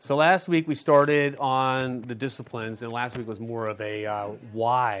So last week we started on the disciplines, and last week was more of a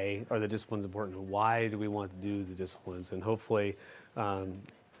why are the disciplines important? Why do we want to do the disciplines? And hopefully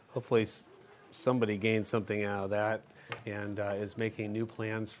somebody gained something out of that and is making new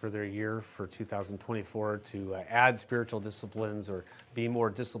plans for their year for 2024 to add spiritual disciplines or be more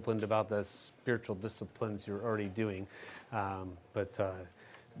disciplined about the spiritual disciplines you're already doing. But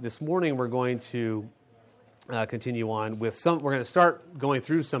this morning we're going to continue on with we're going to start going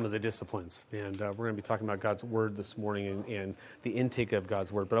through some of the disciplines, and we're going to be talking about God's Word this morning and the intake of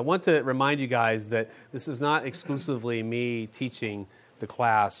God's Word. But I want to remind you guys that this is not exclusively me teaching the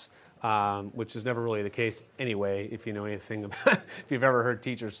class, which is never really the case anyway, if you know anything about, if you've ever heard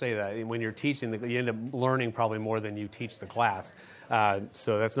teachers say that. When you're teaching, you end up learning probably more than you teach the class.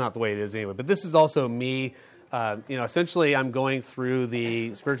 So that's not the way it is anyway. But this is also me. Essentially, I'm going through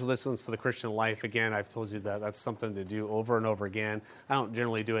the spiritual disciplines for the Christian life. Again, I've told you that that's something to do over and over again. I don't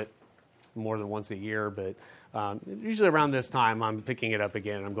generally do it more than once a year, but usually around this time, I'm picking it up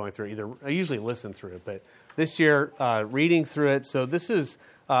again, and I'm going through it. I usually listen through it, but this year, reading through it. So this is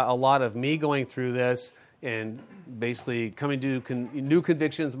a lot of me going through this and basically coming to new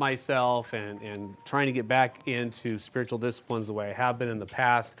convictions myself and trying to get back into spiritual disciplines the way I have been in the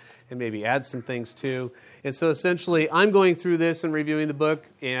past and maybe add some things too. And so essentially, I'm going through this and reviewing the book,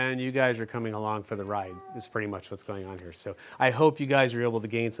 and you guys are coming along for the ride. It's pretty much what's going on here. So I hope you guys are able to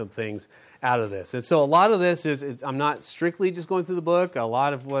gain some things out of this. And so a lot of this is I'm not strictly just going through the book. A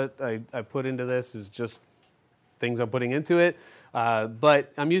lot of what I put into this is just things I'm putting into it.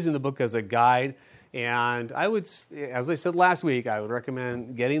 But I'm using the book as a guide. And I would, as I said last week, I would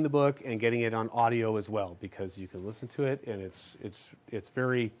recommend getting the book and getting it on audio as well, because you can listen to it, and it's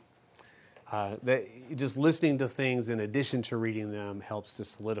very just listening to things in addition to reading them helps to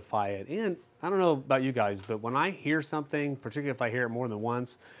solidify it. And I don't know about you guys, but when I hear something, particularly if I hear it more than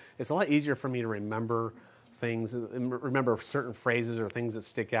once, it's a lot easier for me to remember things, remember certain phrases or things that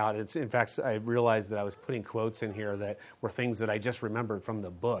stick out. In fact, I realized that I was putting quotes in here that were things that I just remembered from the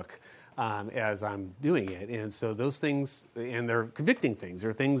book. As I'm doing it. And so those things, and they're convicting things.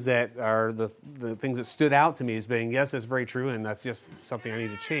 They're things that are the things that stood out to me as being, yes, that's very true, and that's just something I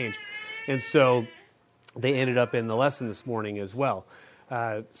need to change. And so they ended up in the lesson this morning as well.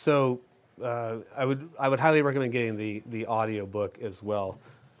 I would highly recommend getting the audio book as well.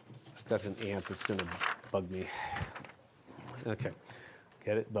 I've got an ant that's going to bug me. Okay.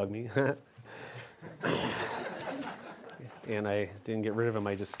 Get it? Bug me. And I didn't get rid of them.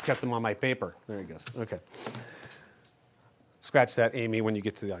 I just kept them on my paper. There he goes. Okay. Scratch that, Amy, when you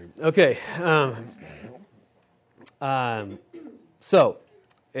get to the audio. Okay. I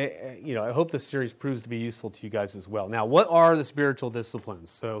hope this series proves to be useful to you guys as well. Now, what are the spiritual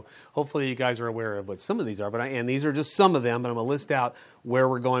disciplines? So hopefully you guys are aware of what some of these are, and these are just some of them, but I'm going to list out where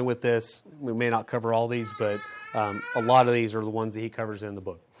we're going with this. We may not cover all these, but a lot of these are the ones that he covers in the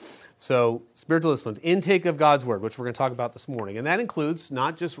book. So, spiritual disciplines, intake of God's Word, which we're going to talk about this morning. And that includes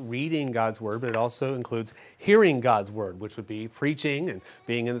not just reading God's Word, but it also includes hearing God's Word, which would be preaching and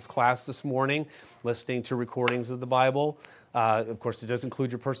being in this class this morning, listening to recordings of the Bible. Of course, it does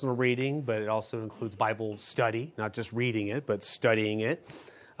include your personal reading, but it also includes Bible study, not just reading it, but studying it.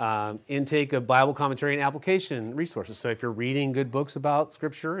 Intake of Bible commentary and application resources. So if you're reading good books about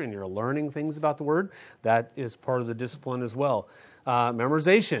Scripture and you're learning things about the Word, that is part of the discipline as well.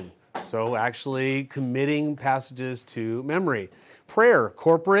 Memorization. So actually committing passages to memory. Prayer,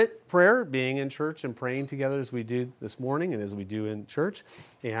 corporate prayer, being in church and praying together as we do this morning and as we do in church,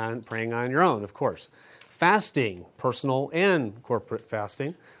 and praying on your own, of course. Fasting, personal and corporate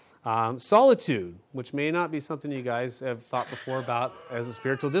fasting. Solitude, which may not be something you guys have thought before about as a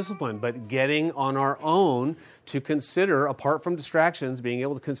spiritual discipline, but getting on our own to consider, apart from distractions, being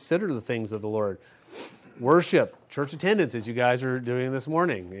able to consider the things of the Lord. Worship, church attendance, as you guys are doing this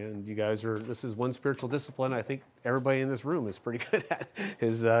morning. And this is one spiritual discipline I think everybody in this room is pretty good at,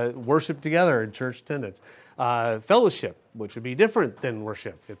 is worship together in church attendance. Fellowship, which would be different than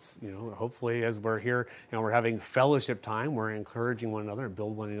worship. It's, hopefully as we're here, we're having fellowship time, we're encouraging one another and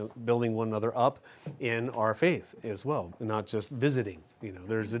building one another up in our faith as well, and not just visiting.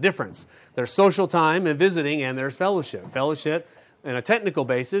 There's a difference. There's social time and visiting, and there's fellowship. Fellowship, on a technical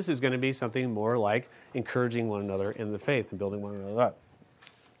basis, is going to be something more like encouraging one another in the faith and building one another up.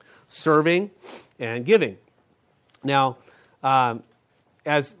 Serving and giving. Now,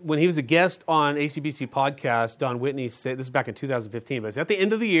 as when he was a guest on ACBC podcast, Don Whitney said, this is back in 2015, but it's at the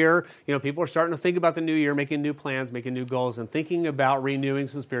end of the year, people are starting to think about the new year, making new plans, making new goals, and thinking about renewing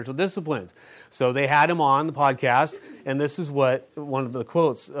some spiritual disciplines. So they had him on the podcast, and this is what one of the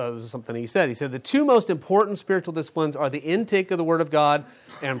quotes, this is something he said. He said, the two most important spiritual disciplines are the intake of the Word of God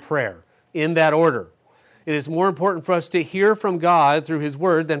and prayer, in that order. It is more important for us to hear from God through His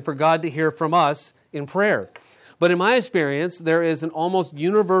Word than for God to hear from us in prayer. But in my experience, there is an almost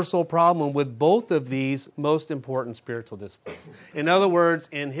universal problem with both of these most important spiritual disciplines. In other words,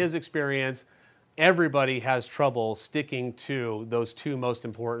 in his experience, everybody has trouble sticking to those two most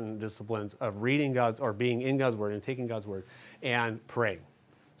important disciplines of reading God's, or being in God's Word and taking God's Word, and praying.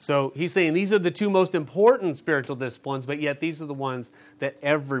 So he's saying these are the two most important spiritual disciplines, but yet these are the ones that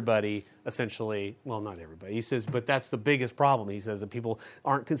everybody essentially, well, not everybody, he says, but that's the biggest problem. He says that people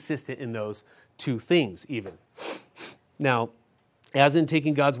aren't consistent in those two things even. Now, as in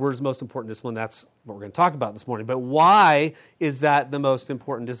taking God's Word is the most important discipline, that's what we're going to talk about this morning. But why is that the most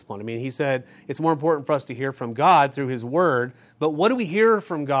important discipline? I mean, he said it's more important for us to hear from God through His Word, but what do we hear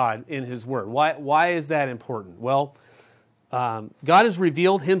from God in His Word? Why is that important? Well, God has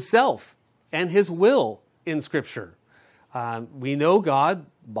revealed Himself and His will in Scripture. We know God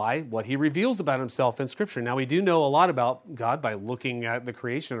by what He reveals about Himself in Scripture. Now, we do know a lot about God by looking at the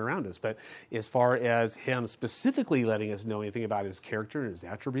creation around us, but as far as Him specifically letting us know anything about His character and His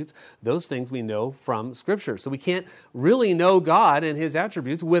attributes, those things we know from Scripture. So we can't really know God and His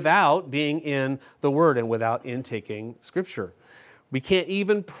attributes without being in the Word and without intaking Scripture. We can't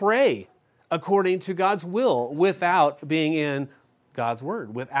even pray according to God's will without being in God's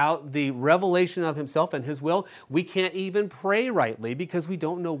Word. Without the revelation of Himself and His will, we can't even pray rightly because we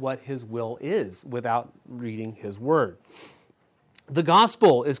don't know what His will is without reading His Word. The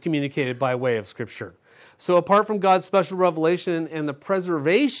gospel is communicated by way of Scripture. So apart from God's special revelation and the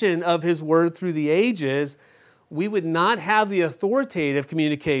preservation of His Word through the ages, we would not have the authoritative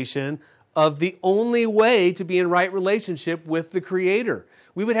communication of the only way to be in right relationship with the Creator.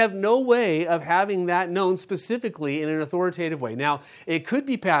 We would have no way of having that known specifically in an authoritative way. Now, it could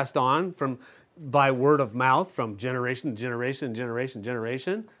be passed on by word of mouth from generation to generation, generation to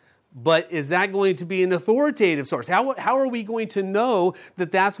generation, but is that going to be an authoritative source? How are we going to know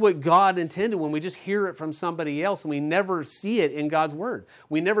that that's what God intended when we just hear it from somebody else and we never see it in God's Word?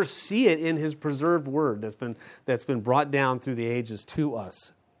 We never see it in His preserved Word that's been brought down through the ages to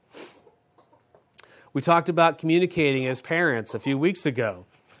us. We talked about communicating as parents a few weeks ago.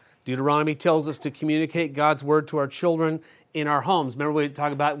 Deuteronomy tells us to communicate God's Word to our children in our homes. Remember we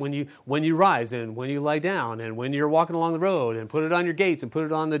talked about when you rise and when you lie down and when you're walking along the road, and put it on your gates and put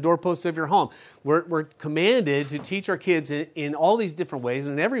it on the doorposts of your home. We're commanded to teach our kids in all these different ways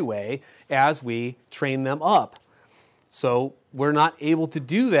and in every way as we train them up. So we're not able to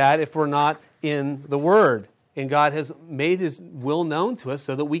do that if we're not in the Word. And God has made His will known to us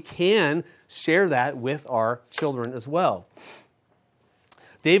so that we can share that with our children as well.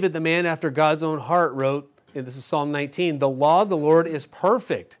 David, the man after God's own heart, wrote, and this is Psalm 19, "The law of the Lord is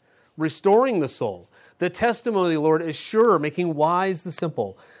perfect, restoring the soul. The testimony of the Lord is sure, making wise the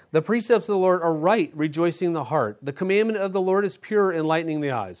simple. The precepts of the Lord are right, rejoicing the heart. The commandment of the Lord is pure, enlightening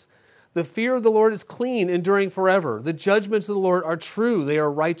the eyes. The fear of the Lord is clean, enduring forever. The judgments of the Lord are true, they are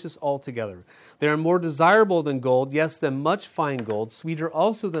righteous altogether. They are more desirable than gold, yes, than much fine gold, sweeter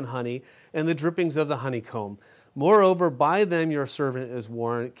also than honey, and the drippings of the honeycomb. Moreover, by them your servant is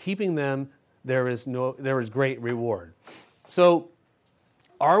warned, keeping them there is great reward." So,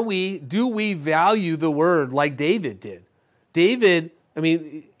 do we value the Word like David did? David,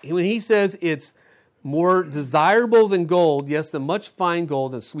 when he says it's more desirable than gold, yes, than much fine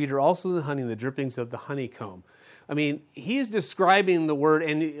gold, and sweeter also than honey, and the drippings of the honeycomb. He is describing the Word,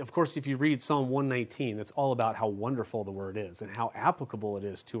 and of course, if you read Psalm 119, it's all about how wonderful the Word is and how applicable it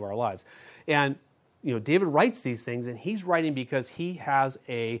is to our lives. And, David writes these things, and he's writing because he has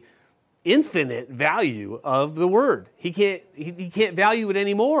a infinite value of the Word. He can't value it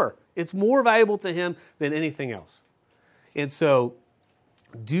anymore. It's more valuable to him than anything else. And so,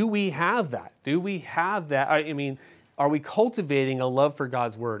 do we have that? Do we have that? Are we cultivating a love for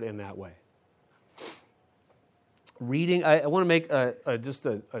God's Word in that way? Reading, I want to make just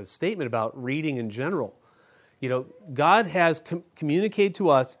a statement about reading in general. God has communicated to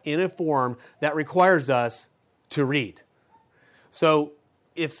us in a form that requires us to read. So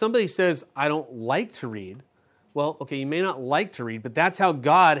if somebody says, I don't like to read, well, okay, you may not like to read, but that's how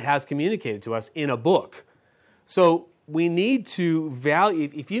God has communicated to us in a book. So we need to value,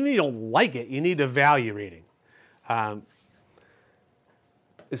 if you don't like it, you need to value reading.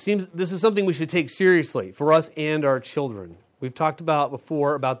 It seems this is something we should take seriously for us and our children. We've talked about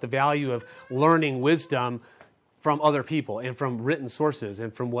before about the value of learning wisdom from other people and from written sources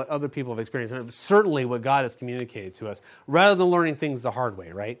and from what other people have experienced. And certainly what God has communicated to us, rather than learning things the hard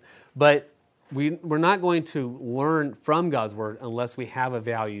way, right? But we're not going to learn from God's Word unless we have a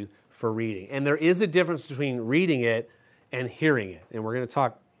value for reading. And there is a difference between reading it and hearing it. And we're going to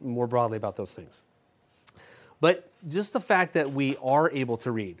talk more broadly about those things. But just the fact that we are able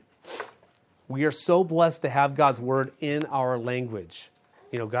to read, we are so blessed to have God's Word in our language.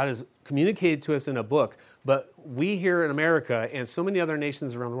 You know, God has communicated to us in a book, but we here in America and so many other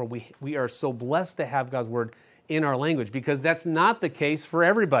nations around the world, we are so blessed to have God's Word in our language, because that's not the case for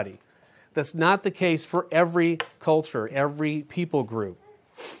everybody. That's not the case for every culture, every people group.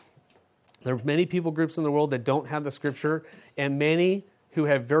 There are many people groups in the world that don't have the Scripture, and many who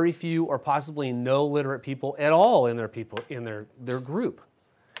have very few or possibly no literate people at all in their group.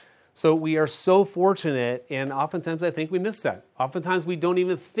 So we are so fortunate, and oftentimes I think we miss that. Oftentimes we don't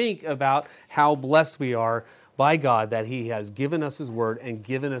even think about how blessed we are by God that He has given us His Word and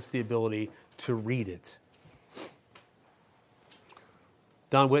given us the ability to read it.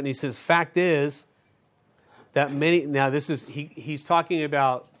 Don Whitney says, fact is that many, now this is, he's talking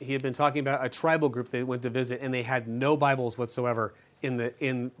about, he had been talking about a tribal group they went to visit, and they had no Bibles whatsoever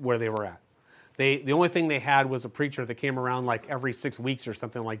in where they were at. The only thing they had was a preacher that came around like every 6 weeks or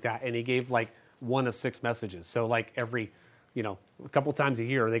something like that, and he gave like one of 6 messages. So like every, a couple times a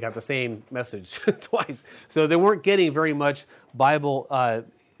year, they got the same message twice. So they weren't getting very much Bible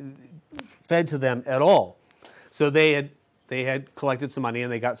fed to them at all. So they had collected some money,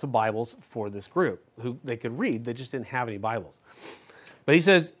 and they got some Bibles for this group who they could read. They just didn't have any Bibles. But he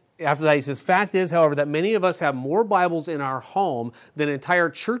says, after that, he says, fact is, however, that many of us have more Bibles in our home than entire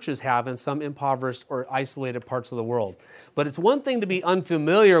churches have in some impoverished or isolated parts of the world. But it's one thing to be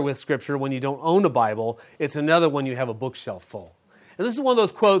unfamiliar with Scripture when you don't own a Bible. It's another when you have a bookshelf full. And this is one of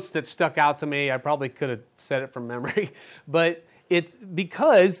those quotes that stuck out to me. I probably could have said it from memory. But it's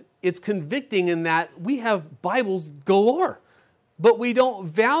because it's convicting in that we have Bibles galore, but we don't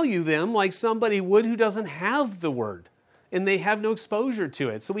value them like somebody would who doesn't have the Word, and they have no exposure to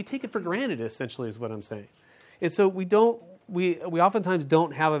it. So we take it for granted, essentially, is what I'm saying. And so we oftentimes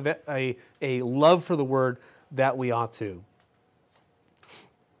don't have a love for the Word that we ought to.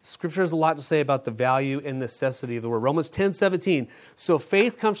 Scripture has a lot to say about the value and necessity of the Word. Romans 10:17. So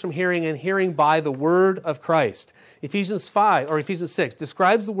faith comes from hearing, and hearing by the Word of Christ. Ephesians 6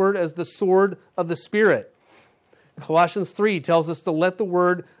 describes the Word as the sword of the Spirit. Colossians 3 tells us to let the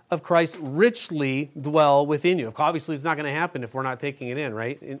Word of Christ richly dwell within you. Obviously, it's not going to happen if we're not taking it in,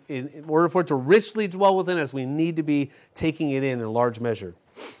 right? In order for it to richly dwell within us, we need to be taking it in large measure.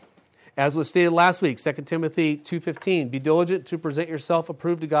 As was stated last week, 2 Timothy 2:15, be diligent to present yourself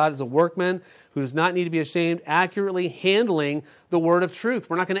approved to God as a workman who does not need to be ashamed, accurately handling the word of truth.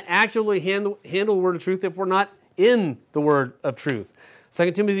 We're not going to accurately handle the word of truth if we're not in the word of truth.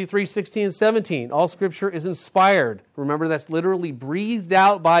 2 Timothy 3:16 and 17, all Scripture is inspired. Remember, that's literally breathed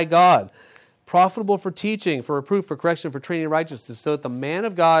out by God. Profitable for teaching, for reproof, for correction, for training in righteousness, so that the man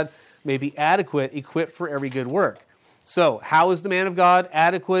of God may be adequate, equipped for every good work. So, how is the man of God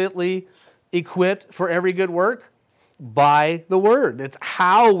adequately equipped for every good work? By the Word. That's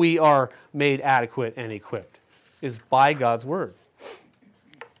how we are made adequate and equipped, is by God's Word.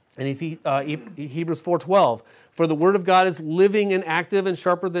 And Hebrews 4:12, for the Word of God is living and active and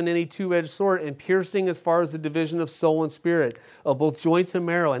sharper than any two-edged sword, and piercing as far as the division of soul and spirit, of both joints and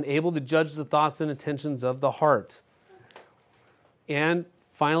marrow, and able to judge the thoughts and intentions of the heart. And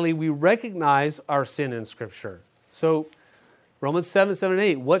finally, we recognize our sin in Scripture. So, Romans 7 and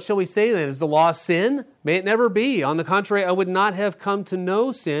 8, what shall we say then? Is the law sin? May it never be. On the contrary, I would not have come to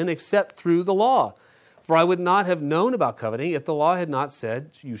know sin except through the law. For I would not have known about coveting if the law had not said,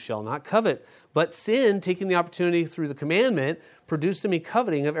 you shall not covet. But sin, taking the opportunity through the commandment, produced in me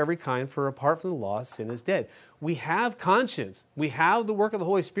coveting of every kind, for apart from the law, sin is dead. We have conscience. We have the work of the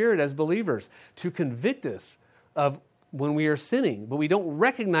Holy Spirit as believers to convict us of when we are sinning. But we don't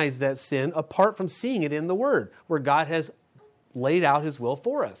recognize that sin apart from seeing it in the Word, where God has laid out His will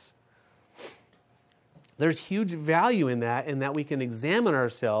for us. There's huge value in that we can examine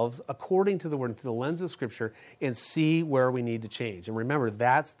ourselves according to the Word, through the lens of Scripture, and see where we need to change. And remember,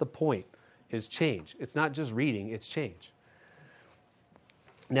 that's the point, is change. It's not just reading, it's change.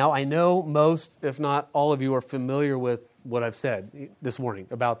 Now, I know most, if not all of you, are familiar with what I've said this morning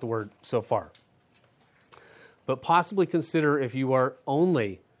about the Word so far. But possibly consider if you are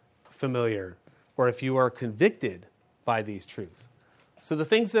only familiar or if you are convicted by these truths. So the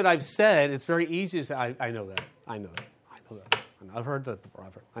things that I've said, it's very easy to say, I know that. I've heard that before.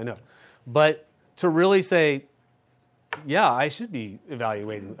 I know. But to really say, yeah, I should be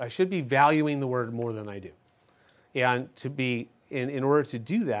evaluating. I should be valuing the word more than I do. And in order to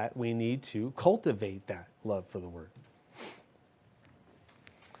do that, we need to cultivate that love for the word.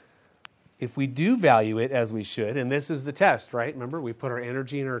 If we do value it as we should, and this is the test, right? Remember, we put our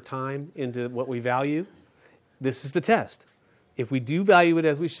energy and our time into what we value. This is the test. If we do value it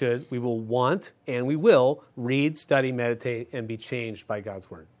as we should, we will want and we will read, study, meditate, and be changed by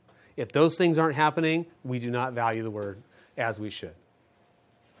God's word. If those things aren't happening, we do not value the word as we should.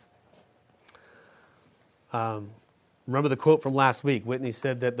 Remember the quote from last week. Whitney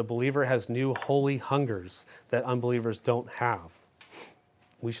said that the believer has new holy hungers that unbelievers don't have.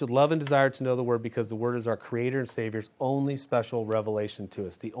 We should love and desire to know the word because the word is our Creator and Savior's only special revelation to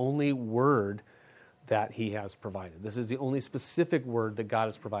us, the only word that he has provided. This is the only specific word that God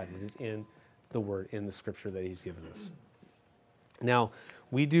has provided. It is in the word, in the scripture that he's given us. Now,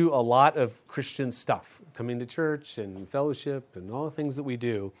 we do a lot of Christian stuff, coming to church and fellowship and all the things that we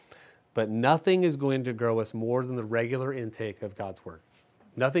do, but nothing is going to grow us more than the regular intake of God's word.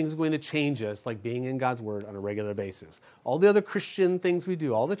 Nothing's going to change us like being in God's word on a regular basis. All the other Christian things we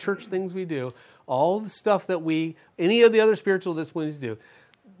do, all the church things we do, all the stuff that any of the other spiritual disciplines do,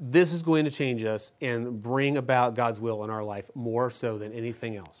 this is going to change us and bring about God's will in our life more so than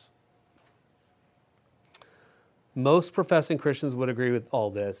anything else. Most professing Christians would agree with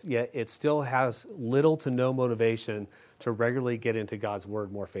all this, yet it still has little to no motivation to regularly get into God's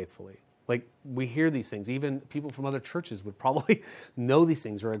word more faithfully. Like, we hear these things. Even people from other churches would probably know these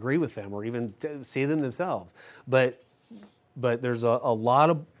things or agree with them or even say them themselves. But there's a lot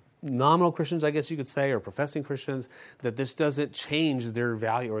of nominal Christians, I guess you could say, or professing Christians, that this doesn't change their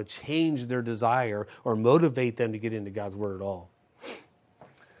value or change their desire or motivate them to get into God's word at all.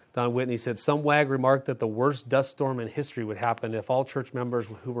 Don Whitney said, some wag remarked that the worst dust storm in history would happen if all church members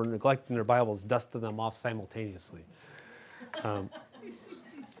who were neglecting their Bibles dusted them off simultaneously.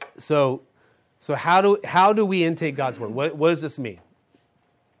 So how do we intake God's word? What does this mean?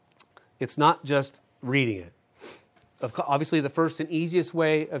 It's not just reading it. Obviously, the first and easiest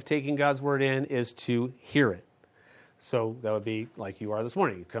way of taking God's word in is to hear it. So that would be like you are this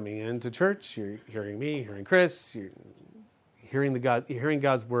morning. You're coming into church, you're hearing me, hearing Chris, you're hearing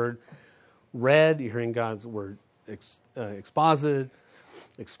God's word read, you're hearing God's word exposited,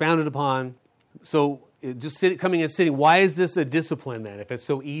 expounded upon. So coming and sitting, why is this a discipline then if it's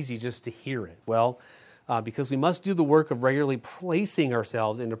so easy just to hear it? Well, because we must do the work of regularly placing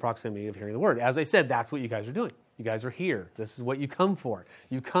ourselves into proximity of hearing the word. As I said, that's what you guys are doing. You guys are here. This is what you come for.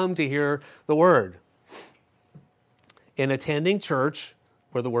 You come to hear the word. In attending church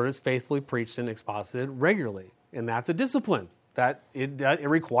where the word is faithfully preached and exposited regularly. And that's a discipline. It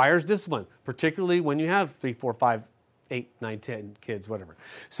requires discipline, particularly when you have 3, 4, 5, 8, 9, 10 kids, whatever.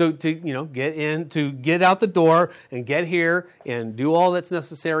 So to get out the door and get here and do all that's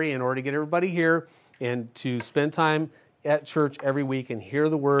necessary in order to get everybody here and to spend time at church every week and hear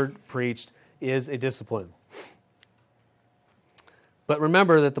the word preached is a discipline. But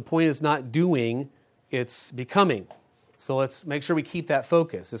remember that the point is not doing, it's becoming. So let's make sure we keep that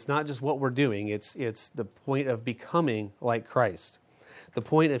focus. It's not just what we're doing, it's the point of becoming like Christ. The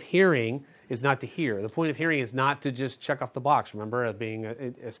point of hearing is not to hear. The point of hearing is not to just check off the box. Remember, as being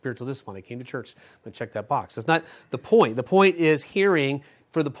a spiritual discipline, I came to church, I'm going to check that box. That's not the point. The point is hearing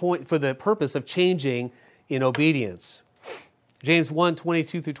for the purpose of changing in obedience. James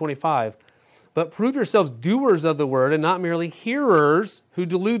 1:22-25. But prove yourselves doers of the word and not merely hearers who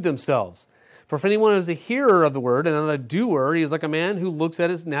delude themselves. For if anyone is a hearer of the word and not a doer, he is like a man who looks at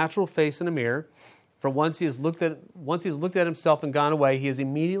his natural face in a mirror. For once he has looked at himself and gone away, he has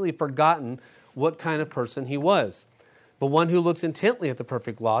immediately forgotten what kind of person he was. But one who looks intently at the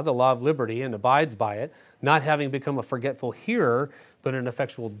perfect law, the law of liberty, and abides by it, not having become a forgetful hearer, but an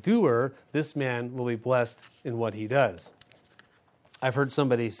effectual doer, this man will be blessed in what he does. I've heard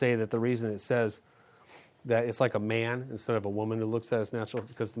somebody say that the reason it says that it's like a man instead of a woman who looks at his natural,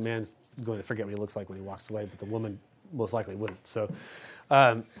 because the man's going to forget what he looks like when he walks away, but the woman most likely wouldn't. So,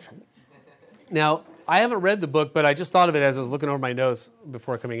 now, I haven't read the book, but I just thought of it as I was looking over my notes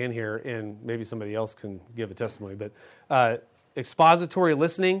before coming in here, and maybe somebody else can give a testimony. But expository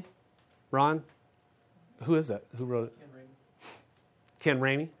listening, Ron, who is that? Who wrote it? Ken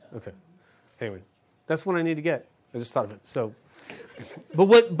Ramey? Okay. Anyway, that's what I need to get. I just thought of it. So,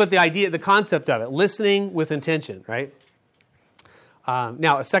 but the idea, the concept of it, listening with intention, right?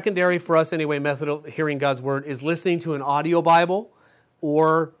 Now, a secondary for us anyway method of hearing God's word is listening to an audio Bible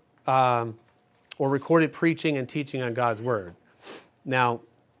or recorded preaching and teaching on God's word. Now,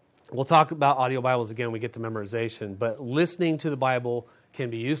 we'll talk about audio Bibles again when we get to memorization, but listening to the Bible can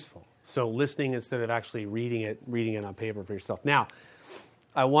be useful. So listening instead of actually reading it on paper for yourself. Now,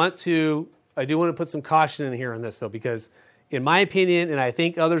 I do want to put some caution in here on this, though, because in my opinion, and I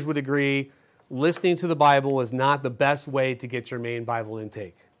think others would agree, listening to the Bible is not the best way to get your main Bible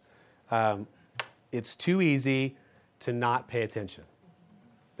intake. It's too easy to not pay attention.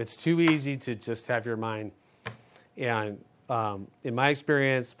 It's too easy to just have your mind. And in my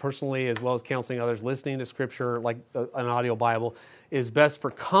experience, personally, as well as counseling others, listening to Scripture, like an audio Bible, is best for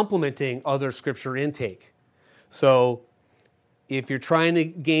complementing other Scripture intake. So if you're trying to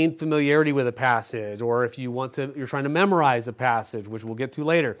gain familiarity with a passage, or if you're trying to memorize a passage, which we'll get to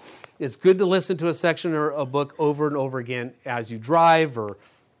later, it's good to listen to a section or a book over and over again as you drive or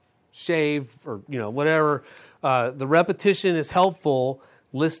shave or whatever. The repetition is helpful.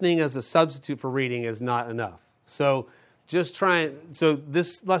 Listening as a substitute for reading is not enough. So so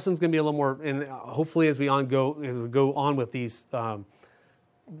this lesson's going to be a little more, and hopefully as we go on with these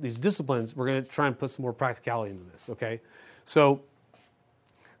disciplines, we're going to try and put some more practicality into this, okay? So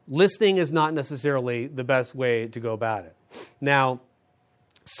listening is not necessarily the best way to go about it. Now,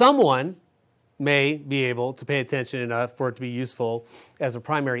 someone may be able to pay attention enough for it to be useful as a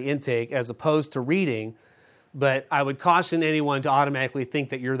primary intake as opposed to reading, but I would caution anyone to automatically think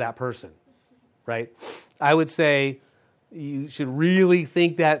that you're that person, right? I would say you should really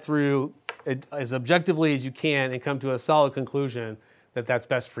think that through as objectively as you can and come to a solid conclusion that that's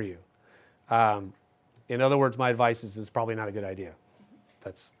best for you. In other words, my advice is it's probably not a good idea.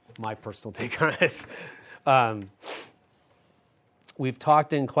 That's my personal take on it. We've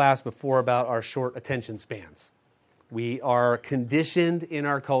talked in class before about our short attention spans. We are conditioned in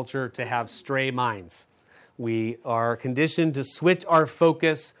our culture to have stray minds. We are conditioned to switch our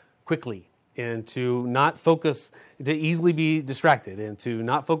focus quickly and to not focus, to easily be distracted and to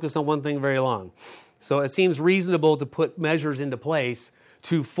not focus on one thing very long. So it seems reasonable to put measures into place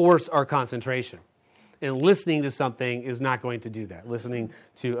to force our concentration. And listening to something is not going to do that. Listening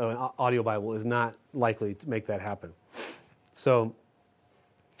to an audio Bible is not likely to make that happen. So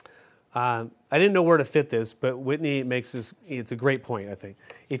I didn't know where to fit this, but Whitney makes this, it's a great point, I think.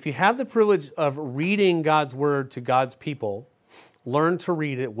 If you have the privilege of reading God's Word to God's people, learn to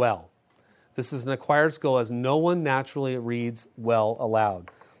read it well. This is an acquired skill as no one naturally reads well aloud.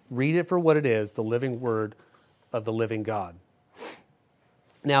 Read it for what it is, the living Word of the living God.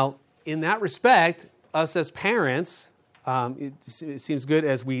 Now, in that respect, us as parents, it seems good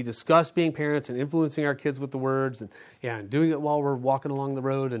as we discuss being parents and influencing our kids with the words and doing it while we're walking along the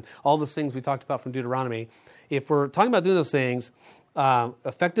road and all those things we talked about from Deuteronomy. If we're talking about doing those things,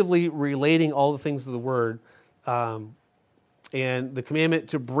 effectively relating all the things of the Word and the commandment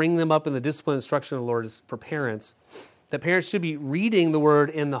to bring them up in the discipline and instruction of the Lord is for parents, that parents should be reading the Word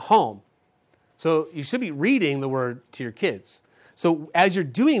in the home. So you should be reading the Word to your kids. So as you're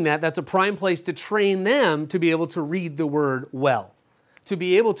doing that, that's a prime place to train them to be able to read the Word well, to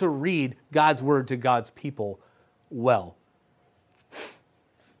be able to read God's Word to God's people well.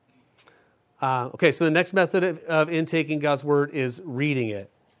 Okay, so the next method of intaking God's Word is reading it.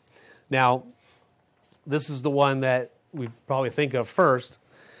 Now, this is the one that we probably think of first.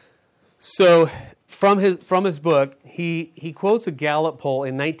 So from his book, he quotes a Gallup poll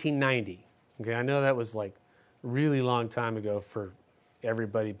in 1990. Okay, I know that was like a really long time ago for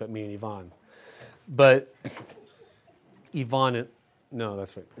everybody but me and Yvonne. But Yvonne, no,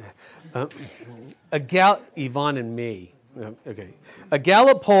 that's right. Yvonne and me. Okay. A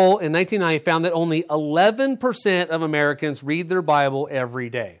Gallup poll in 1990 found that only 11% of Americans read their Bible every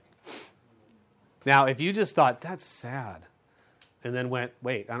day. Now, if you just thought, that's sad, and then went,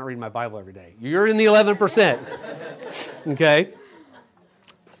 wait, I don't read my Bible every day. You're in the 11%. Okay?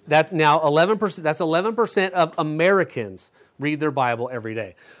 That's 11% of Americans read their Bible every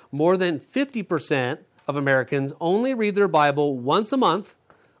day. More than 50% of Americans only read their Bible once a month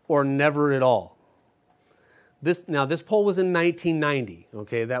or never at all. This poll was in 1990.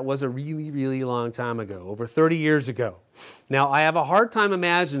 Okay, that was a really, really long time ago, over 30 years ago. Now, I have a hard time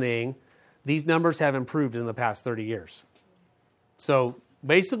imagining these numbers have improved in the past 30 years. So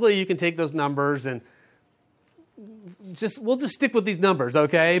basically, you can take those numbers and we'll just stick with these numbers,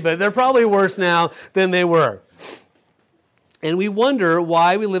 okay? But they're probably worse now than they were. And we wonder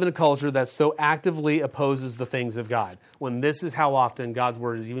why we live in a culture that so actively opposes the things of God, when this is how often God's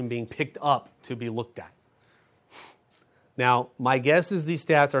Word is even being picked up to be looked at. Now, my guess is these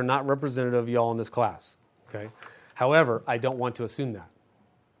stats are not representative of y'all in this class, okay? However, I don't want to assume that.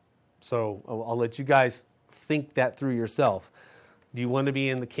 So I'll let you guys think that through yourself. Do you want to be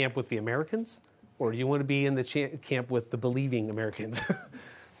in the camp with the Americans? Or do you want to be in the camp with the believing Americans?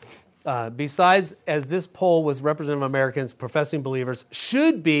 besides, as this poll was representative of Americans, professing believers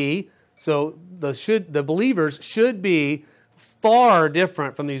should be, so the believers should be far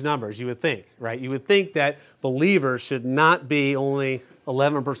different from these numbers, you would think, right? You would think that believers should not be only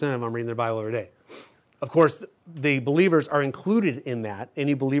 11% of them reading their Bible every day. Of course, the believers are included in that,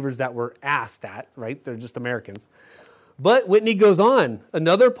 any believers that were asked that, right? They're just Americans. But Whitney goes on.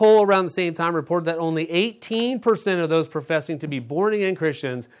 Another poll around the same time reported that only 18% of those professing to be born-again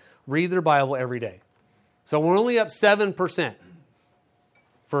Christians read their Bible every day. So we're only up 7%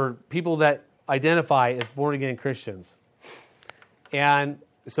 for people that identify as born-again Christians. And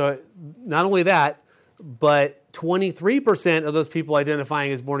so not only that, but 23% of those people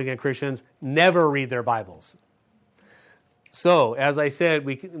identifying as born-again Christians never read their Bibles. So, as I said,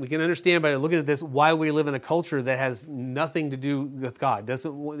 we can understand by looking at this why we live in a culture that has nothing to do with God,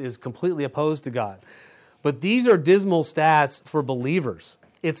 is completely opposed to God. But these are dismal stats for believers.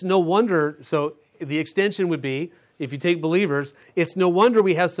 It's no wonder, so the extension would be, if you take believers, it's no wonder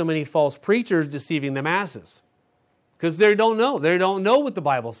we have so many false preachers deceiving the masses. Because they don't know. They don't know what the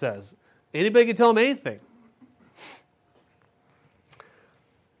Bible says. Anybody can tell them anything.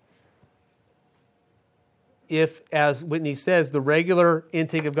 If, as Whitney says, the regular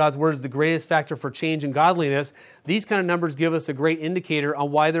intake of God's Word is the greatest factor for change in godliness, these kind of numbers give us a great indicator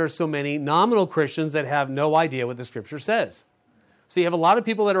on why there are so many nominal Christians that have no idea what the Scripture says. So you have a lot of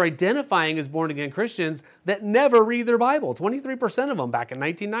people that are identifying as born-again Christians that never read their Bible. 23% of them back in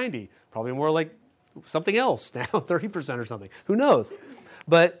 1990. Probably more like something else now, 30% or something. Who knows?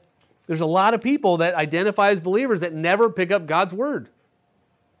 But there's a lot of people that identify as believers that never pick up God's Word.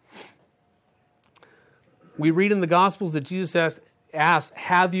 We read in the Gospels that Jesus asked,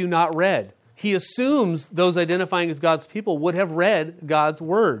 have you not read? He assumes those identifying as God's people would have read God's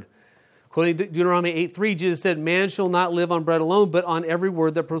Word. Quoting Deuteronomy 8:3, Jesus said, man shall not live on bread alone, but on every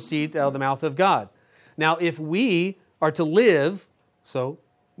word that proceeds out of the mouth of God. Now, if we are to live, so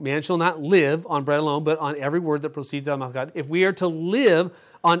man shall not live on bread alone, but on every word that proceeds out of the mouth of God. If we are to live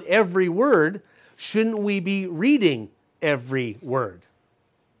on every word, shouldn't we be reading every word?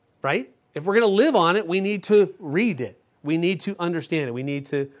 Right? If we're going to live on it, we need to read it. We need to understand it. We need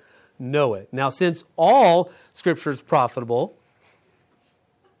to know it. Now, since all Scripture is profitable,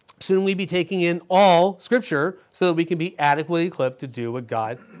 shouldn't we be taking in all Scripture so that we can be adequately equipped to do what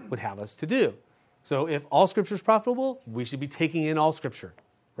God would have us to do? So if all Scripture is profitable, we should be taking in all Scripture,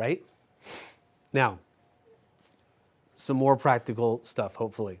 right? Now, some more practical stuff,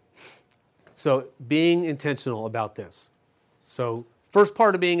 hopefully. So being intentional about this. So first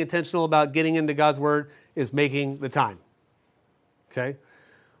part of being intentional about getting into God's Word is making the time. Okay?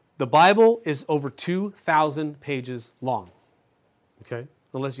 The Bible is over 2,000 pages long. Okay?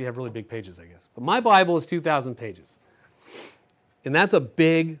 Unless you have really big pages, I guess. But my Bible is 2,000 pages. And that's a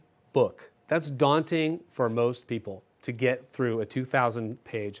big book. That's daunting for most people to get through a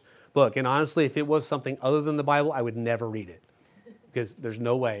 2,000-page book. And honestly, if it was something other than the Bible, I would never read it. Because there's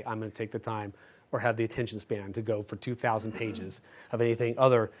no way I'm going to take the time or have the attention span to go for 2,000 pages of anything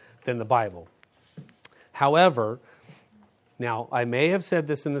other than the Bible. However, now I may have said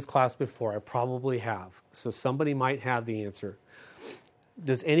this in this class before. I probably have. So somebody might have the answer.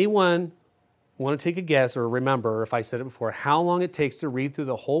 Does anyone want to take a guess or remember, if I said it before, how long it takes to read through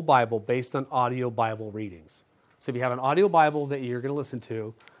the whole Bible based on audio Bible readings? So if you have an audio Bible that you're going to listen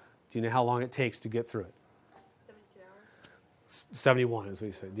to, do you know how long it takes to get through it? 72 hours. 71 is what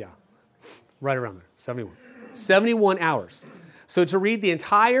you said, yeah. Right around there, 71. 71 hours. So to read the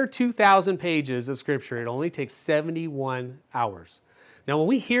entire 2,000 pages of Scripture, it only takes 71 hours. Now, when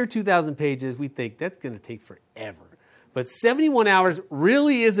we hear 2,000 pages, we think that's going to take forever. But 71 hours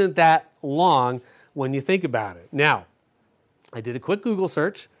really isn't that long when you think about it. Now, I did a quick Google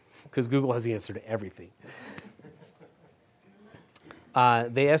search, because Google has the answer to everything.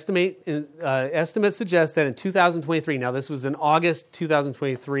 Estimates suggest that in 2023, now this was an August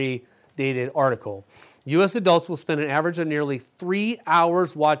 2023 dated article, U.S. adults will spend an average of nearly 3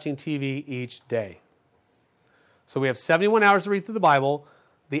 hours watching TV each day. So we have 71 hours to read through the Bible.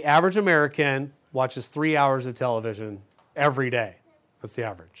 The average American watches 3 hours of television every day. That's the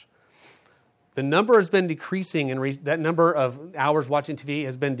average. The number has been decreasing, that number of hours watching TV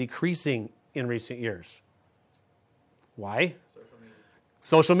has been decreasing in recent years. Why?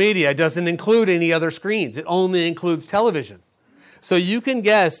 Social media doesn't include any other screens. It only includes television. So you can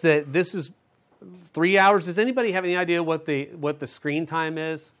guess that this is 3 hours. Does anybody have any idea what the screen time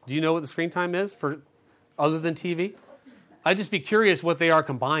is? Do you know what the screen time is for other than TV? I'd just be curious what they are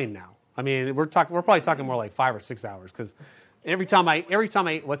combined now. I mean, we're probably talking more like 5 or 6 hours, because every time I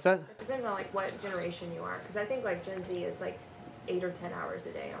what's that? It depends on like what generation you are, because I think like Gen Z is like 8 or 10 hours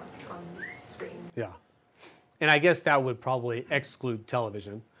a day on screen. Yeah. And I guess that would probably exclude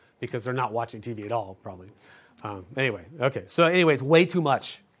television because they're not watching TV at all, probably. Anyway, okay. So anyway, it's way too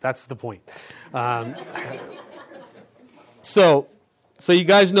much. That's the point. So you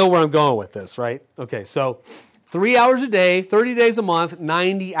guys know where I'm going with this, right? Okay, so 3 hours a day, 30 days a month,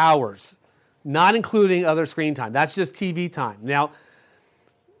 90 hours, not including other screen time. That's just TV time. Now,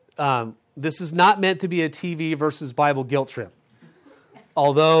 this is not meant to be a TV versus Bible guilt trip,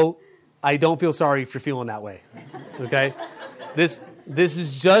 although I don't feel sorry if you're feeling that way, okay? This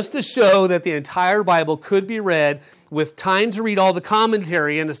is just to show that the entire Bible could be read with time to read all the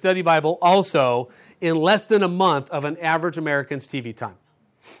commentary in the study Bible also in less than a month of an average American's TV time.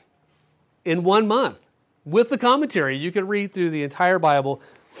 In 1 month, with the commentary, you could read through the entire Bible.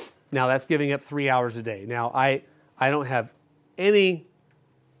 Now, that's giving up 3 hours a day. Now, I don't have any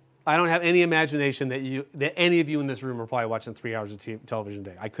imagination that any of you in this room are probably watching 3 hours of television a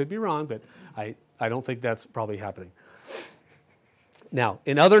day. I could be wrong, but I don't think that's probably happening. Now,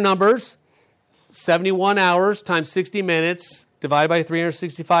 in other numbers, 71 hours times 60 minutes divided by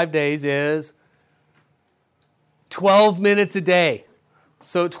 365 days is 12 minutes a day.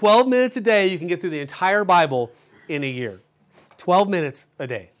 So 12 minutes a day, you can get through the entire Bible in a year. 12 minutes a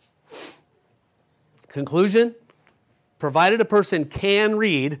day. Conclusion, provided a person can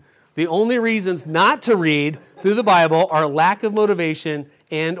read, the only reasons not to read through the Bible are lack of motivation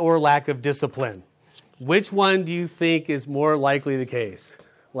and or lack of discipline. Which one do you think is more likely the case?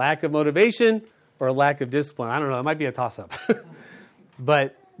 Lack of motivation or lack of discipline? I don't know. It might be a toss-up.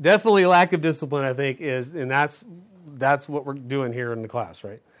 But definitely lack of discipline, I think, is, and that's what we're doing here in the class,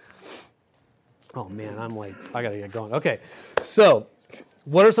 right? Oh, man, I got to get going. Okay, so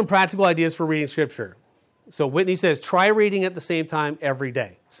what are some practical ideas for reading Scripture? So Whitney says, try reading at the same time every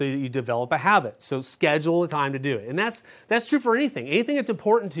day so that you develop a habit. So schedule a time to do it. And that's true for anything. Anything that's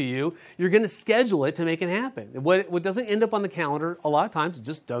important to you, you're going to schedule it to make it happen. What doesn't end up on the calendar, a lot of times, it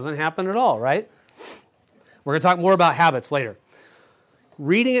just doesn't happen at all, right? We're going to talk more about habits later.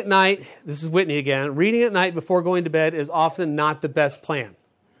 Reading at night, this is Whitney again, reading at night before going to bed is often not the best plan.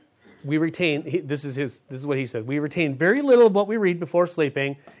 We retain, this is what he says, we retain very little of what we read before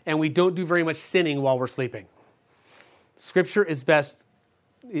sleeping, and we don't do very much sinning while we're sleeping. Scripture is best,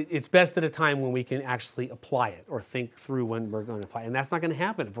 it's best at a time when we can actually apply it or think through when we're going to apply it. And that's not going to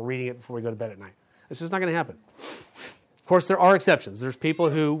happen if we're reading it before we go to bed at night. It's just not going to happen. Of course, there are exceptions. There's people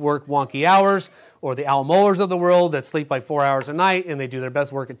who work wonky hours, or the Al Mollers of the world that sleep like 4 hours a night and they do their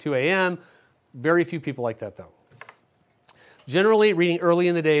best work at 2 a.m. Very few people like that, though. Generally, reading early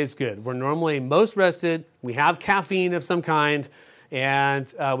in the day is good. We're normally most rested, we have caffeine of some kind,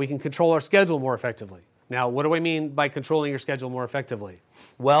 and we can control our schedule more effectively. Now, what do I mean by controlling your schedule more effectively?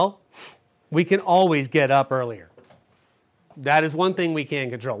 Well, we can always get up earlier. That is one thing we can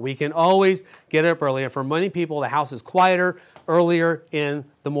control. We can always get up earlier. For many people, the house is quieter earlier in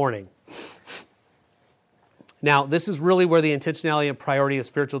the morning. Now, this is really where the intentionality and priority of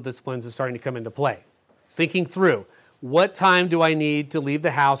spiritual disciplines is starting to come into play. Thinking through, what time do I need to leave the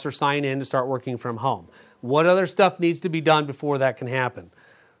house or sign in to start working from home? What other stuff needs to be done before that can happen?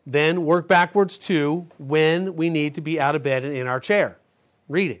 Then work backwards to when we need to be out of bed and in our chair,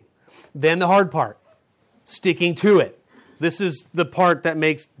 reading. Then the hard part, sticking to it. This is the part that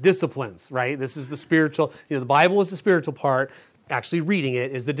makes disciplines, right? This is the spiritual, the Bible is the spiritual part. Actually reading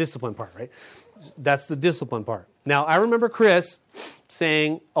it is the discipline part, right? That's the discipline part. Now, I remember Chris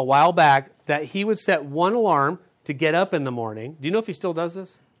saying a while back that he would set one alarm to get up in the morning. Do you know if he still does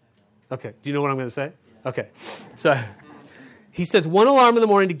this? Okay. Do you know what I'm going to say? Okay. So he sets one alarm in the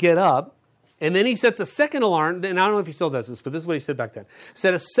morning to get up, and then he sets a second alarm, and I don't know if he still does this, but this is what he said back then.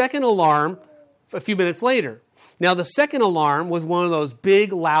 Set a second alarm a few minutes later. Now, the second alarm was one of those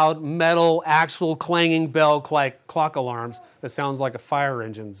big, loud, metal, actual clanging bell clock alarms that sounds like a fire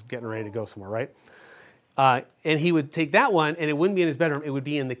engine's getting ready to go somewhere, right? And he would take that one, and it wouldn't be in his bedroom. It would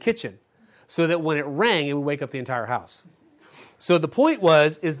be in the kitchen, so that when it rang, it would wake up the entire house. So the point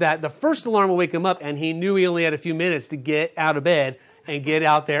is that the first alarm would wake him up, and he knew he only had a few minutes to get out of bed and get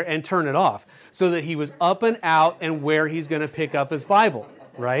out there and turn it off, so that he was up and out and where he's going to pick up his Bible,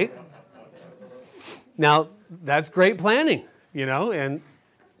 right? Now, that's great planning, and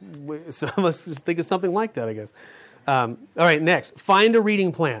some of us just think of something like that, I guess. All right, next, find a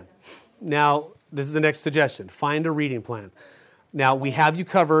reading plan. Now, this is the next suggestion. Find a reading plan. Now, we have you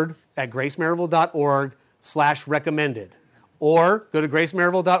covered at gracemaryville.org/recommended. Or go to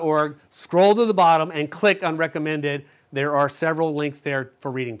gracemaryville.org, scroll to the bottom, and click on recommended. There are several links there for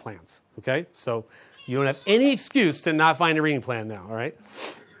reading plans, okay? So you don't have any excuse to not find a reading plan now, all right?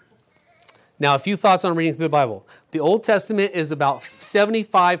 Now, a few thoughts on reading through the Bible. The Old Testament is about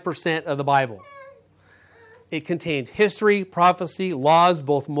 75% of the Bible. It contains history, prophecy, laws,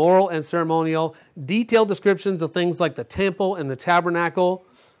 both moral and ceremonial, detailed descriptions of things like the temple and the tabernacle,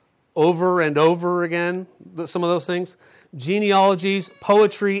 over and over again, some of those things, genealogies,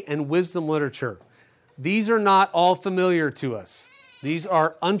 poetry, and wisdom literature. These are not all familiar to us. These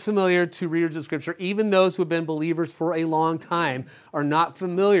are unfamiliar to readers of Scripture. Even those who have been believers for a long time are not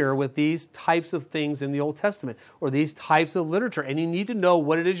familiar with these types of things in the Old Testament or these types of literature. And you need to know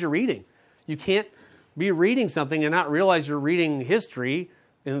what it is you're reading. You can't be reading something and not realize you're reading history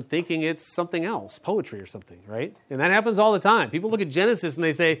and thinking it's something else, poetry or something, right? And that happens all the time. People look at Genesis and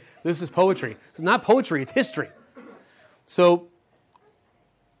they say, this is poetry. It's not poetry, it's history. So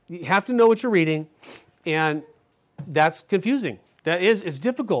you have to know what you're reading, and that's confusing. It's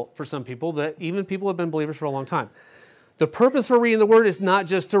difficult for some people, that even people who have been believers for a long time. The purpose for reading the Word is not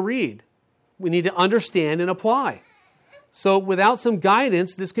just to read. We need to understand and apply. So without some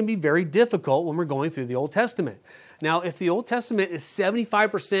guidance, this can be very difficult when we're going through the Old Testament. Now, if the Old Testament is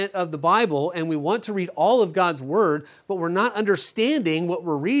 75% of the Bible and we want to read all of God's Word, but we're not understanding what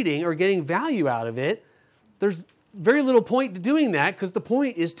we're reading or getting value out of it, there's very little point to doing that, because the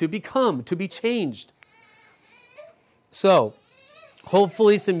point is to become, to be changed. So,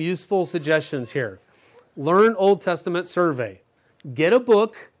 hopefully some useful suggestions here. Learn Old Testament survey. Get a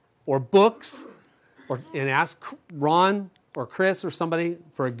book or books, and ask Ron or Chris or somebody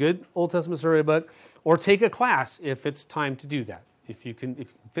for a good Old Testament survey book, or take a class if it's time to do that. If you can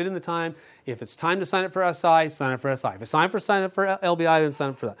fit in the time, if it's time to sign up for SI, sign up for SI. If it's time for sign up for LBI, then sign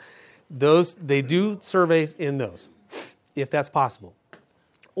up for that. They do surveys in those, if that's possible.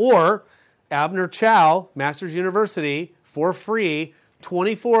 Or Abner Chow, Masters University, for free,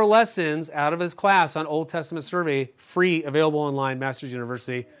 24 lessons out of his class on Old Testament survey, free, available online, Masters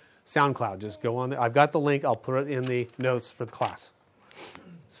University, SoundCloud. Just go on there. I've got the link. I'll put it in the notes for the class.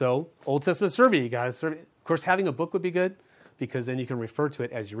 So, Old Testament survey, you got to survey. Of course, having a book would be good, because then you can refer to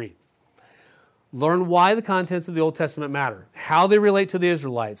it as you read. Learn why the contents of the Old Testament matter, how they relate to the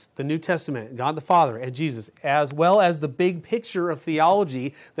Israelites, the New Testament, God the Father, and Jesus, as well as the big picture of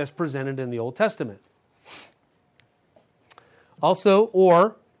theology that's presented in the Old Testament. Also,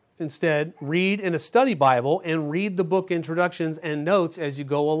 or instead, read in a study Bible and read the book introductions and notes as you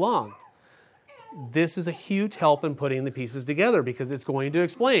go along. This is a huge help in putting the pieces together, because it's going to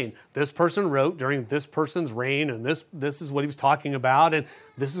explain this person wrote during this person's reign, and this is what he was talking about, and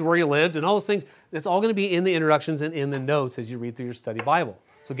this is where he lived, and all those things. It's all going to be in the introductions and in the notes as you read through your study Bible.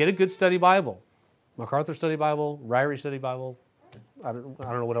 So get a good study Bible. MacArthur Study Bible, Ryrie Study Bible. I don't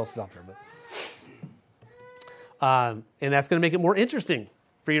know what else is out there, but and that's going to make it more interesting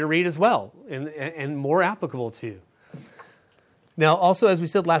for you to read as well, and more applicable to you. Now, also, as we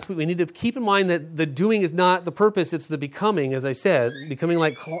said last week, we need to keep in mind that the doing is not the purpose, it's the becoming, as I said, becoming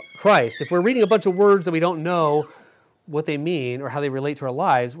like Christ. If we're reading a bunch of words that we don't know what they mean or how they relate to our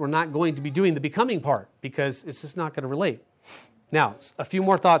lives, we're not going to be doing the becoming part, because it's just not going to relate. Now, a few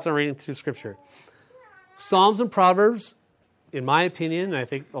more thoughts on reading through Scripture. Psalms and Proverbs, in my opinion, and I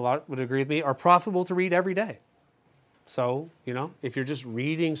think a lot would agree with me, are profitable to read every day. So, if you're just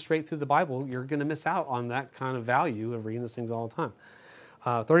reading straight through the Bible, you're going to miss out on that kind of value of reading those things all the time.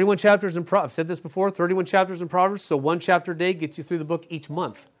 31 chapters in Proverbs. I've said this before, 31 chapters in Proverbs, so one chapter a day gets you through the book each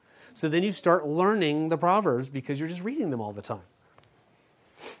month. So then you start learning the Proverbs because you're just reading them all the time.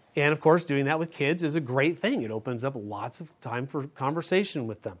 And, of course, doing that with kids is a great thing. It opens up lots of time for conversation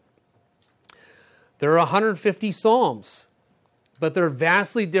with them. There are 150 Psalms, but they're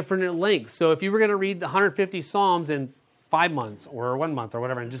vastly different in length. So if you were going to read the 150 Psalms in 5 months or 1 month or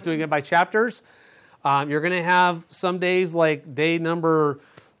whatever, and just doing it by chapters, you're going to have some days like day number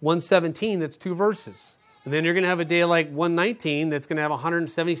 117 that's 2 verses. And then you're going to have a day like 119 that's going to have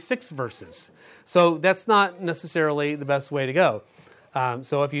 176 verses. So that's not necessarily the best way to go.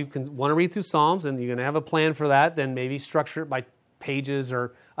 So if you want to read through Psalms and you're going to have a plan for that, then maybe structure it by pages,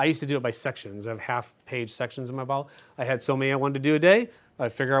 or I used to do it by sections. I have half-page sections in my Bible. I had so many I wanted to do a day.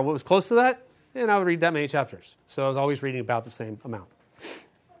 I'd figure out what was close to that, and I would read that many chapters. So I was always reading about the same amount.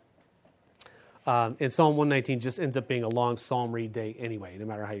 And Psalm 119 just ends up being a long psalm read day anyway, no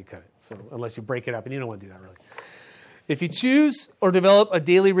matter how you cut it. So unless you break it up, and you don't want to do that really. If you choose or develop a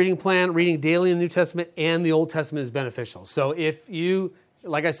daily reading plan, reading daily in the New Testament and the Old Testament is beneficial. So if you,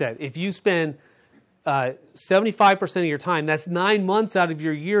 like I said, if you spend 75% of your time, that's 9 months out of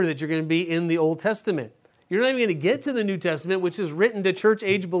your year that you're going to be in the Old Testament. You're not even going to get to the New Testament, which is written to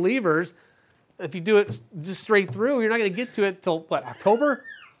church-age believers. If you do it just straight through, you're not going to get to it till, October?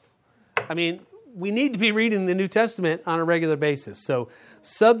 I mean, we need to be reading the New Testament on a regular basis. So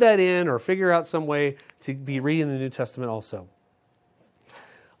sub that in or figure out some way to be reading the New Testament also.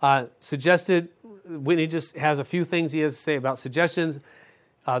 Suggested, Whitney just has a few things he has to say about suggestions.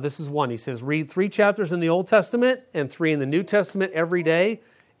 This is one. He says, read 3 chapters in the Old Testament and 3 in the New Testament every day,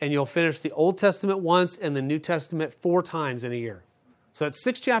 and you'll finish the Old Testament once and the New Testament 4 times in a year. So that's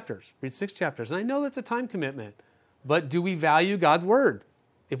 6 chapters. Read 6 chapters. And I know that's a time commitment, but do we value God's Word?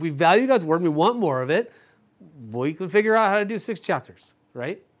 If we value God's Word and we want more of it, we can figure out how to do 6 chapters,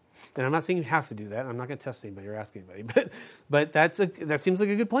 right? And I'm not saying you have to do that. I'm not going to test anybody or ask anybody, but that seems like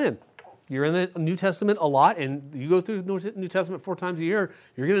a good plan. You're in the New Testament a lot, and you go through the New Testament 4 times a year,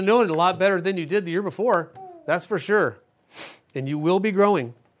 you're going to know it a lot better than you did the year before. That's for sure. And you will be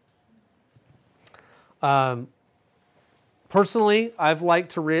growing. Personally, I've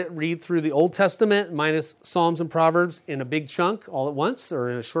liked to read through the Old Testament minus Psalms and Proverbs in a big chunk all at once or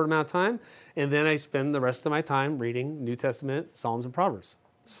in a short amount of time, and then I spend the rest of my time reading New Testament, Psalms, and Proverbs.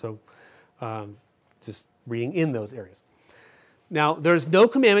 So just reading in those areas. Now, there's no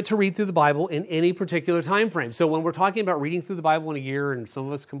commandment to read through the Bible in any particular time frame. So when we're talking about reading through the Bible in a year, and some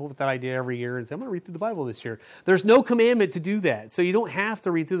of us come up with that idea every year and say, I'm going to read through the Bible this year. There's no commandment to do that. So you don't have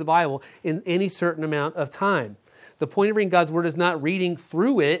to read through the Bible in any certain amount of time. The point of reading God's Word is not reading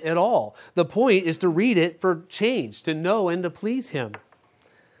through it at all. The point is to read it for change, to know and to please Him.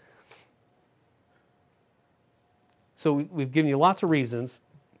 So we've given you lots of reasons.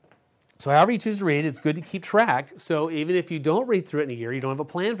 So however you choose to read, it's good to keep track. So even if you don't read through it in a year, you don't have a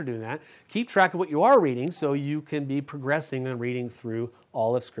plan for doing that, keep track of what you are reading so you can be progressing and reading through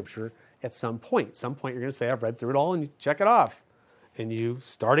all of Scripture at some point. At some point you're going to say, I've read through it all, and you check it off. And you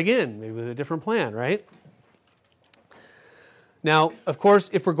start again, maybe with a different plan, right? Now, of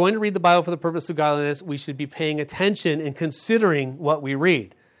course, if we're going to read the Bible for the purpose of godliness, we should be paying attention and considering what we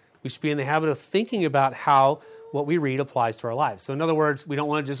read. We should be in the habit of thinking about how what we read applies to our lives. So in other words, we don't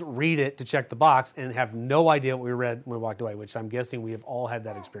want to just read it to check the box and have no idea what we read when we walked away, which I'm guessing we have all had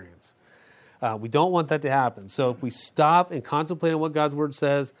that experience. We don't want that to happen. So if we stop and contemplate on what God's Word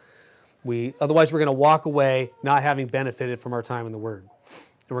says, otherwise we're going to walk away not having benefited from our time in the Word.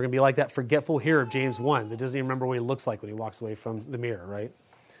 And we're going to be like that forgetful hearer of James 1 that doesn't even remember what he looks like when he walks away from the mirror, right?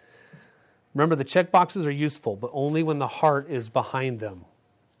 Remember, the check boxes are useful, but only when the heart is behind them.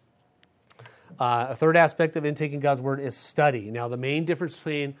 A third aspect of intaking God's Word is study. Now, the main difference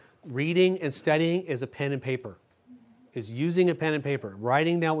between reading and studying is a pen and paper, is using a pen and paper,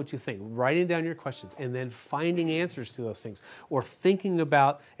 writing down what you think, writing down your questions, and then finding answers to those things, or thinking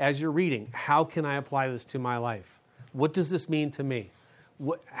about, as you're reading, how can I apply this to my life? What does this mean to me?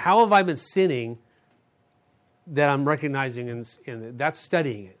 How have I been sinning that I'm recognizing in that's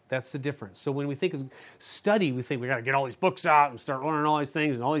studying it. That's the difference. So when we think of study, we think we got to get all these books out and start learning all these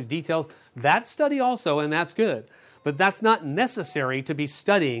things and all these details. That's study also, and that's good. But that's not necessary to be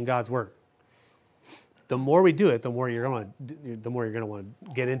studying God's Word. The more we do it, the more you're going to want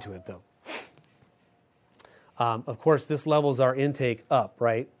to get into it, though. Of course, this levels our intake up,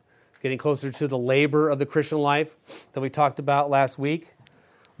 right? Getting closer to the labor of the Christian life that we talked about last week.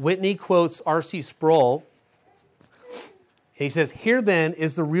 Whitney quotes R.C. Sproul. He says, "Here then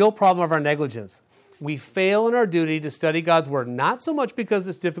is the real problem of our negligence. We fail in our duty to study God's Word, not so much because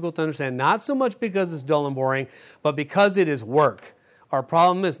it's difficult to understand, not so much because it's dull and boring, but because it is work. Our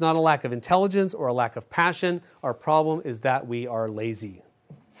problem is not a lack of intelligence or a lack of passion. Our problem is that we are lazy."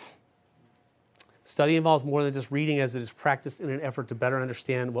 Study involves more than just reading, as it is practiced in an effort to better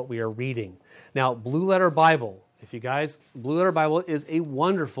understand what we are reading. Now, Blue Letter Bible, Blue Letter Bible is a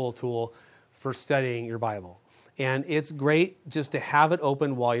wonderful tool for studying your Bible. And it's great just to have it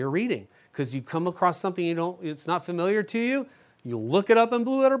open while you're reading, because you come across something it's not familiar to you, you look it up in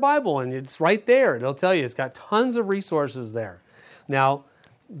Blue Letter Bible and it's right there. It'll tell you. It's got tons of resources there. Now,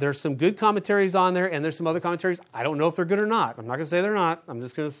 there's some good commentaries on there, and there's some other commentaries. I don't know if they're good or not. I'm not going to say they're not. I'm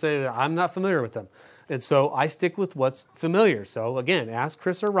just going to say that I'm not familiar with them. And so I stick with what's familiar. So again, ask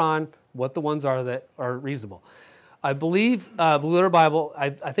Chris or Ron what the ones are that are reasonable. I believe Blue Letter Bible, I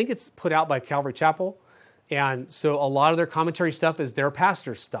think it's put out by Calvary Chapel. And so a lot of their commentary stuff is their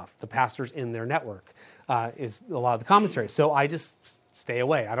pastor's stuff. The pastors in their network is a lot of the commentary. So I just stay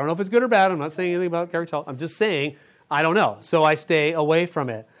away. I don't know if it's good or bad. I'm not saying anything about Calvary Chapel. I'm just saying I don't know. So I stay away from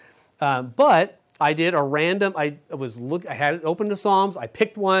it. But I did a random, I had it open to Psalms. I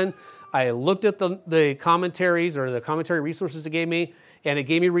picked one. I looked at the commentaries or the commentary resources it gave me, and it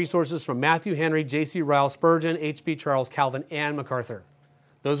gave me resources from Matthew Henry, J.C. Ryle, Spurgeon, H.B. Charles, Calvin, and MacArthur.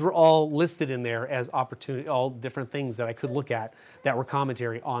 Those were all listed in there as all different things that I could look at that were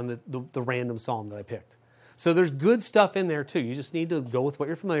commentary on the random psalm that I picked. So there's good stuff in there too. You just need to go with what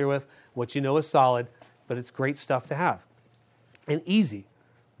you're familiar with, what you know is solid, but it's great stuff to have. And easy.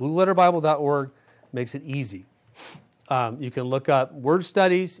 BlueLetterBible.org makes it easy. You can look up word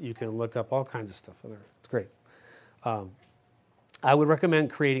studies. You can look up all kinds of stuff in there. It's great. I would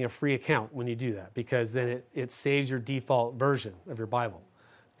recommend creating a free account when you do that, because then it saves your default version of your Bible,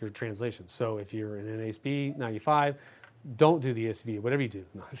 your translation. So if you're in NASB 95, don't do the ESV, whatever you do.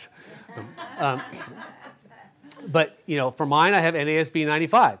 But, for mine, I have NASB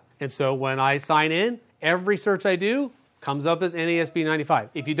 95. And so when I sign in, every search I do comes up as NASB 95.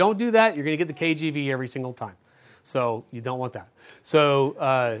 If you don't do that, you're going to get the KJV every single time. So you don't want that. So,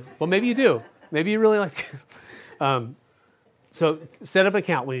 well, maybe you do. Maybe you really like it. So set up an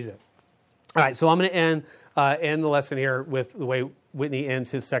account when you do that. All right, so I'm going to end the lesson here with the way Whitney ends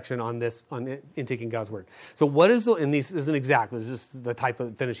his section on intaking God's Word. So what is and this isn't exact, this is just the type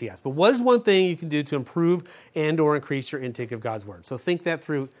of finish he has. But what is one thing you can do to improve and or increase your intake of God's Word? So think that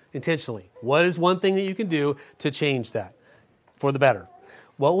through intentionally. What is one thing that you can do to change that for the better?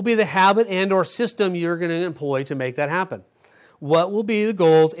 What will be the habit and or system you're going to employ to make that happen? What will be the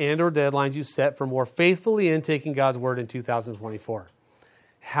goals and or deadlines you set for more faithfully intaking God's Word in 2024?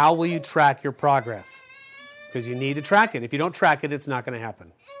 How will you track your progress? Because you need to track it. If you don't track it, it's not going to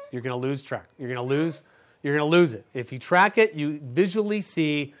happen. You're going to lose track. You're going to lose it. If you track it, you visually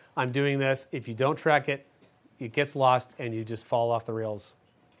see, I'm doing this. If you don't track it, it gets lost and you just fall off the rails.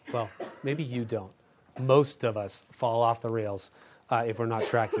 Well, maybe you don't. Most of us fall off the rails if we're not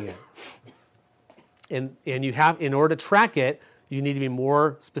tracking it. And you have, in order to track it, you need to be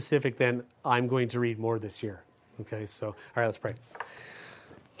more specific than I'm going to read more this year. Okay, so, all right, let's pray.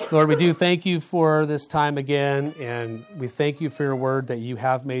 Lord, we do thank you for this time again, and we thank you for your word that you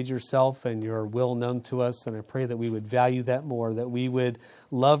have made yourself and your will known to us, and I pray that we would value that more, that we would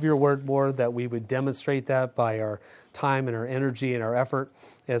love your word more, that we would demonstrate that by our time and our energy and our effort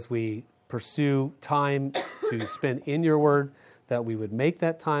as we pursue time to spend in your word, that we would make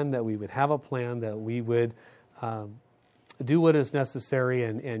that time, that we would have a plan, that we would do what is necessary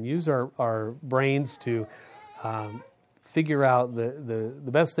and use our brains to figure out the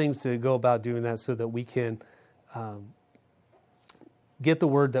best things to go about doing that so that we can get the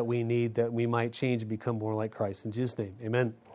word that we need, that we might change and become more like Christ. In Jesus' name, amen.